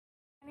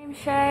I'm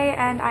Shay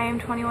and I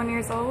am 21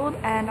 years old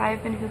and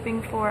I've been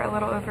hooping for a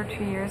little over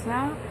 2 years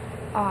now.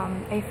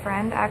 A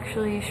friend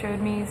actually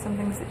showed me some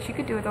things that she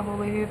could do with a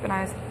hula hoop and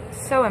I was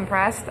so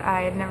impressed.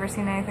 I had never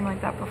seen anything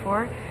like that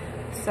before.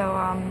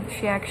 So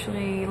she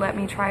actually let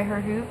me try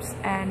her hoops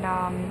and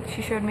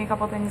she showed me a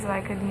couple things that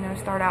I could,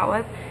 start out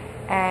with.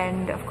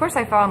 And of course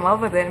I fell in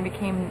love with it and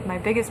became my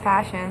biggest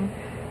passion.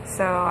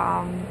 So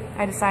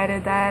I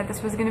decided that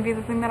this was going to be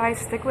the thing that I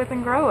stick with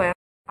and grow with.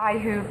 I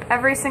hoop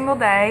every single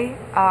day,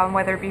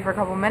 whether it be for a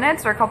couple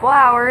minutes or a couple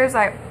hours.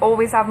 I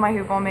always have my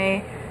hoop on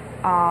me.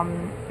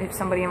 If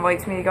somebody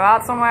invites me to go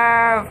out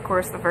somewhere, of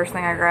course the first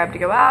thing I grab to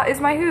go out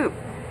is my hoop,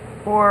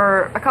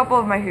 or a couple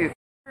of my hoops.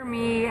 For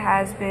me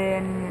has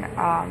been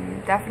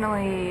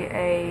definitely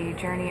a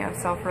journey of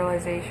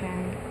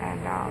self-realization,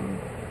 and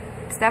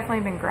it's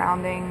definitely been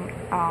grounding.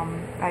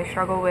 I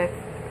struggle with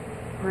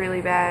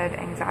really bad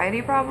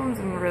anxiety problems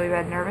and really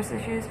bad nervous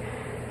issues,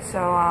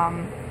 so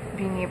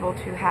being able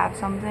to have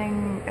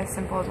something as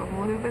simple as a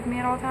hula hoop with me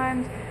at all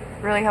times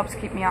really helps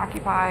keep me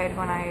occupied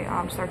when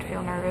I start to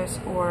feel nervous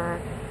or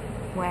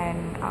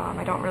when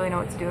I don't really know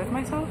what to do with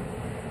myself.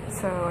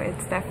 So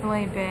it's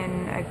definitely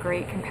been a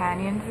great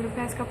companion for the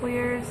past couple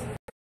years.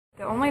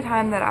 The only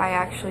time that I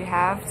actually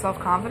have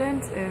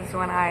self-confidence is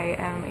when I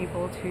am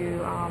able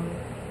to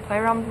play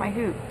around with my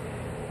hoop.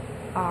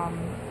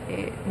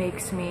 It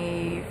makes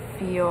me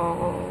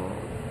feel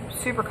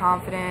super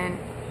confident.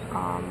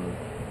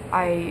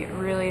 I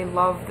really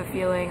love the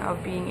feeling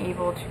of being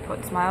able to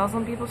put smiles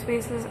on people's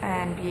faces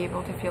and be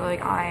able to feel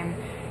like I'm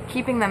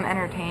keeping them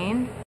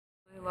entertained.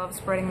 I really love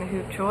spreading the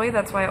hoop joy.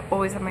 That's why I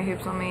always have my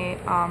hoops on me.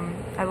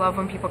 I love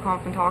when people come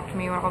up and talk to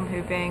me when I'm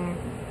hooping.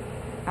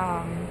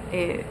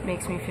 It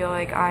makes me feel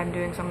like I'm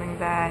doing something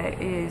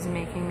that is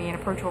making me an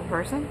approachable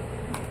person,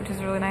 which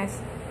is really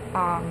nice.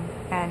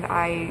 And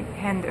I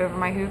hand over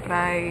my hoop and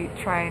I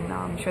try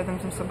and show them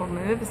some simple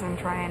moves and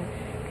try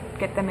and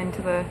get them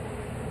into the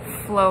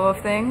flow of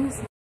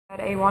things. I had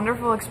a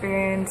wonderful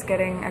experience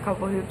getting a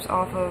couple hoops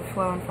off of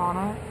Flow and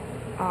Fauna.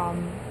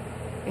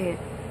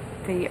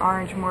 The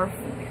orange morph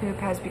hoop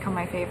has become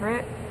my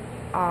favorite.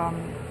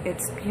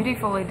 It's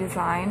beautifully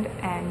designed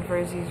and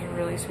Rosie's a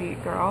really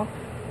sweet girl.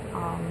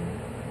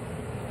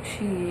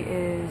 She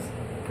is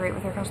great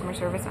with her customer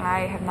service and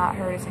I have not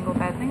heard a single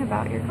bad thing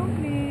about your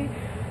company.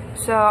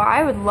 So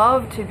I would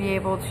love to be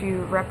able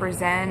to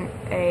represent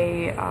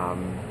a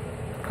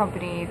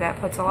company that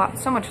puts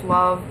so much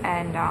love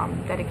and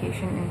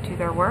dedication into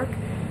their work,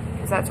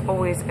 because that's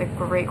always a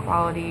great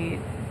quality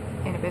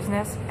in a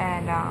business,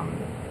 and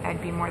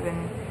I'd be more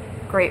than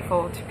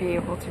grateful to be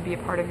able to be a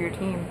part of your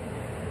team.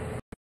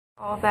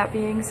 All of that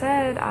being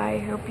said, I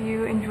hope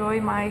you enjoy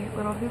my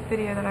little hoop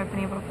video that I've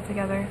been able to put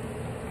together.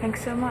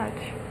 Thanks so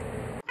much.